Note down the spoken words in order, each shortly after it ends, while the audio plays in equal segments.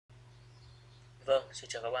Vâng, xin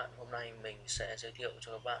chào các bạn. Hôm nay mình sẽ giới thiệu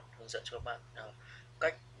cho các bạn, hướng dẫn cho các bạn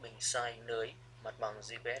cách mình sai lưới mặt bằng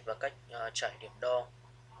GPS và cách trải điểm đo,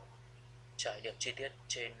 trải điểm chi tiết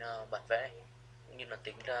trên bản vẽ cũng như là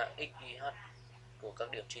tính ra x, y, h của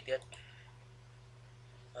các điểm chi tiết.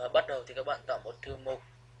 Bắt đầu thì các bạn tạo một thư mục.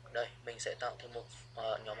 Đây, mình sẽ tạo thư mục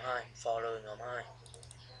nhóm 2, folder nhóm 2.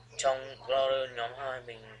 Trong folder nhóm 2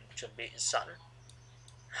 mình chuẩn bị sẵn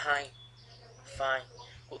hai file,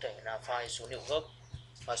 cụ thể là file số liệu gốc.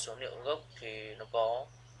 File số liệu gốc thì nó có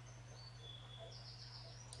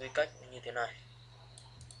quy cách như thế này.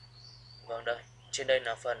 Vâng, đây trên đây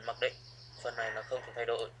là phần mặc định, phần này là không thể thay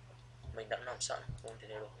đổi, mình đã làm sẵn không thể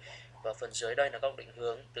thay đổi. Và phần dưới đây là các định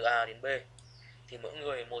hướng từ A đến B, thì mỗi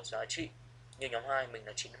người một giá trị. Như nhóm 2 mình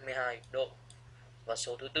là 92 độ, và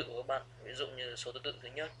số thứ tự của các bạn, ví dụ như số thứ tự thứ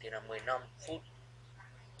nhất thì là 15 phút,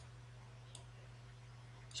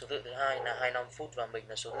 số thứ tự thứ hai là 25 phút, và mình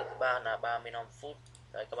là số thứ tự thứ ba là 35 phút.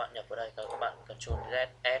 Đấy, các bạn nhập vào đây, các bạn Ctrl Z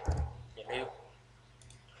S điểm lưu,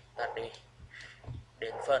 gạt đi.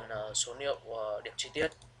 Đến phần số liệu điểm chi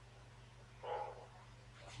tiết,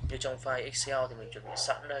 như trong file Excel thì mình chuẩn bị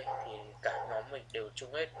sẵn đây, thì cả nhóm mình đều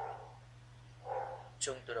chung hết,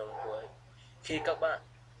 chung từ đầu đến cuối. Khi các bạn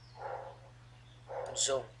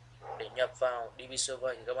dùng để nhập vào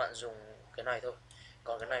Dpsurvey thì các bạn dùng cái này thôi,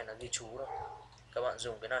 còn cái này là ghi chú thôi. Các bạn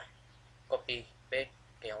dùng cái này copy paste,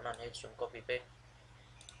 kéo nằm hết xuống copy paste,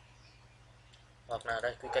 hoặc là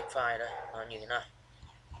đây quy cách file đây nó như thế này.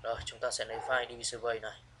 Rồi chúng ta sẽ lấy file Dpsurvey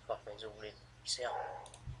này, khỏi phải dùng đến Excel.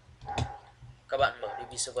 Các bạn mở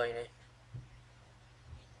Dpsurvey đây,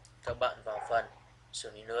 các bạn vào phần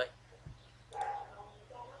xử lý lưới,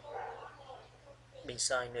 bình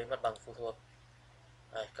sai lưới mặt bằng phụ thuộc.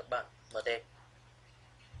 Đây, các bạn mở tên,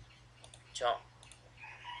 chọn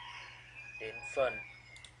đến phần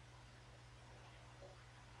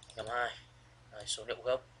nhóm 2, đây, số liệu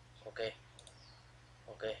gốc, ok,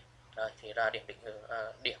 ok. Đây thì ra điểm định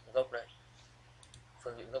hướng, điểm gốc đây,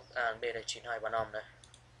 phương vị gốc A B đây 9235 đây,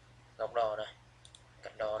 góc đo đây,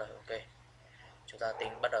 cạnh đo đây, ok. Chúng ta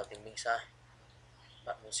tính, bắt đầu tính bình sai.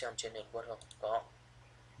 Bạn muốn xem trên nền Word không? Có.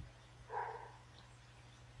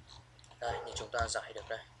 Đây, như chúng ta giải được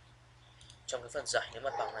đây. Trong cái phần giải nếu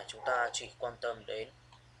mặt bằng này chúng ta chỉ quan tâm đến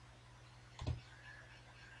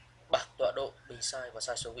bảng tọa độ, bình sai và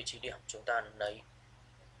sai số vị trí điểm. Chúng ta lấy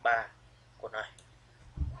 3 cột này,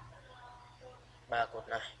 3 cột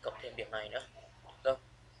này cộng thêm điểm này nữa. Gốc.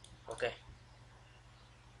 Ok.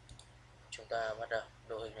 Chúng ta bắt đầu,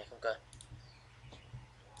 đồ hình này không cần.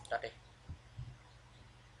 Tắt đi.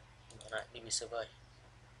 Mở lại Dpsurvey.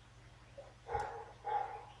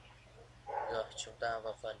 Rồi, chúng ta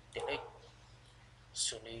vào phần tiện ích,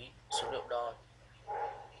 xử lý số liệu đo,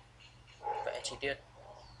 vẽ chi tiết.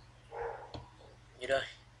 Như đây,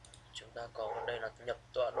 chúng ta có đây là nhập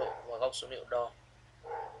tọa độ và góc số liệu đo,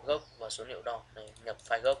 gốc và số liệu đo này, nhập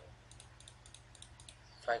file gốc.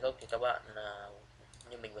 File gốc thì các bạn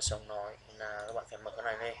như mình vừa sống nói là các bạn phải mở cái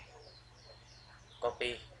này lên,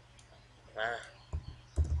 copy và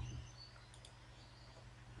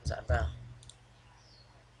dán vào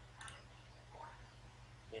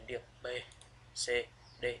đến điểm B, C,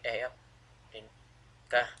 D, E, F đến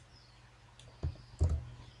K.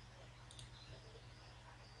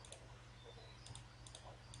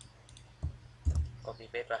 Copy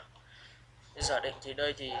paste vào. Giả định thì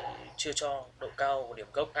đây thì chưa cho độ cao của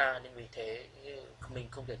điểm gốc A, nên vì thế mình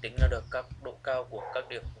không thể tính ra được các độ cao của các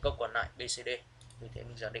điểm gốc còn lại B, C, D. Vì thế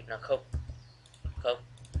mình giả định là 0, 0,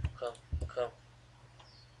 0, 0.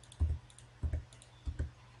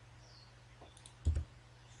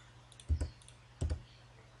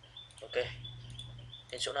 Ok.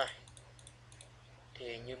 Đến chỗ này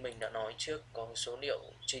thì như mình đã nói trước, có số liệu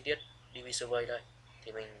chi tiết Dpsurvey đây,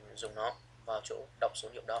 thì mình dùng nó vào chỗ đọc số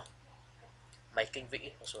liệu đo, máy kinh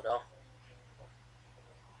vĩ và số đo.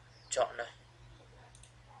 Chọn đây,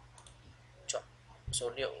 chọn số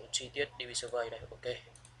liệu chi tiết Dpsurvey đây, ok.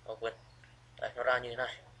 Open. Đây, nó ra như thế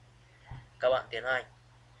này. Các bạn tiến hành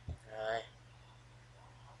đây,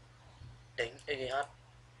 tính XGH,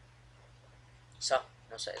 xong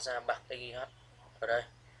nó sẽ ra bảng XGH ở đây,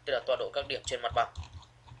 tức là tọa độ các điểm trên mặt bằng.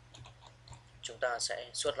 Chúng ta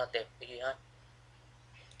sẽ xuất ra tệp XGH,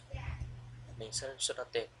 mình sẽ xuất ra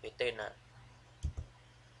tệp với tên là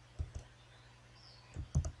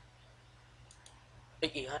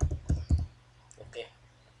XYH. Ok,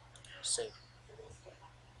 save.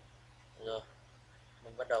 Rồi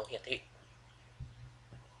mình bắt đầu hiển thị.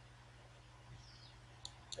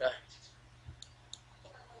 Đây,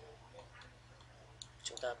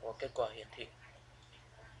 chúng ta có kết quả hiển thị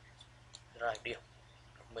rải điểm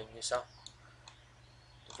của mình như sau.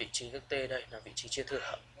 vị trí các T đây là vị trí chia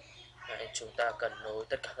thừa. Đấy, chúng ta cần nối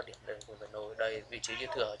tất cả các điểm đây, cùng phải nối đây vị trí chia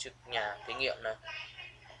thừa ở trước nhà thí nghiệm này.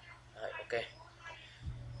 Đấy, ok.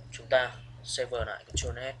 Chúng ta save lại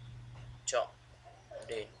Ctrl S, chọn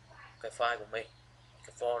đến cái file của mình,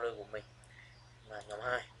 cái folder của mình là nhóm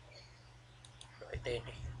 2, đổi tên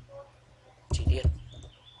đi, chi tiết,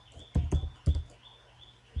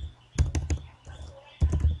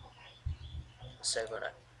 save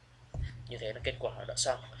lại. Như thế là kết quả nó đã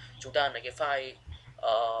xong. Chúng ta lấy cái file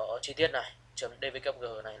chi tiết này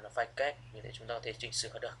 .dvkg này là file cách, như thế chúng ta có thể chỉnh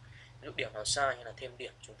sửa được. Ví dụ điểm nào sai hay là thêm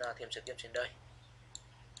điểm, chúng ta thêm trực tiếp trên đây.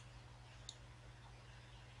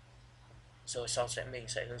 Rồi sau mình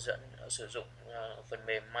sẽ hướng dẫn sử dụng phần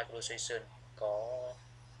mềm Microstation có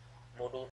module